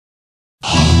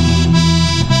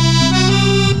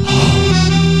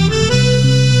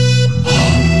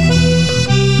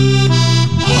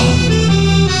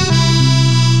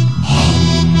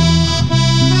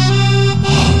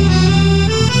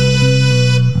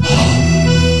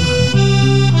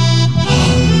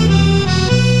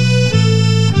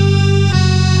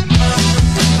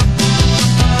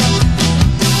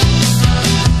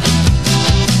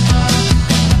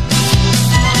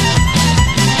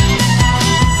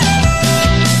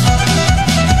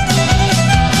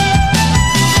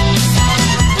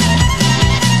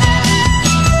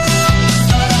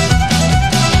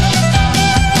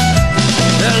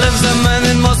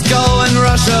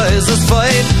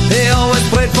He always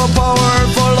prayed for power,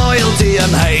 for loyalty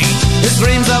and hate. His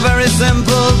dreams are very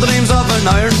simple, dreams of an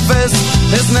iron fist.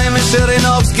 His name is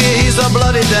Zhirinovski, he's a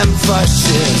bloody damn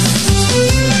fascist.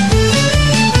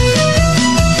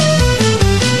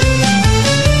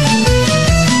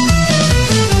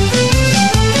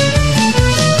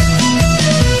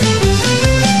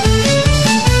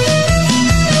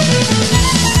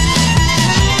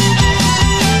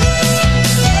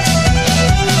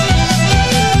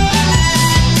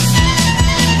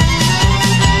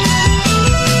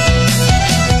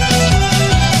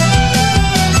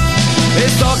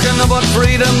 About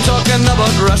freedom, talking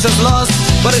about Russia's loss,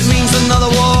 but it means another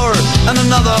war and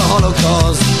another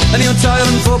holocaust. And you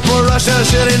tyrant for poor Russia,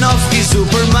 Zhirinovski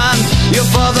Superman. Your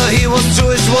father, he was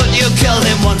Jewish, would you kill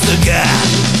him once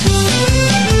again?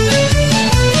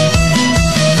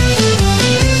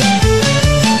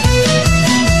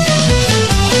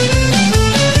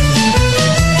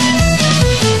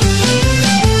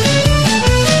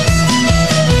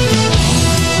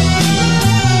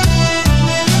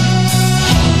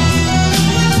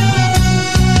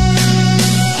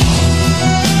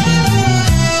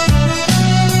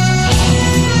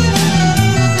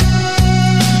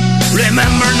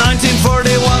 Remember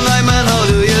 1941, I mean, how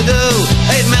do you do?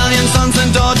 8 million sons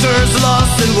and daughters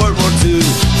lost in World War II.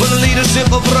 For the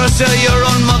leadership of Russia, your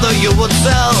own mother you would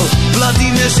sell.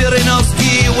 Wladimir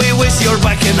Zhirinovski, we wish you're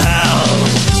back in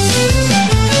hell.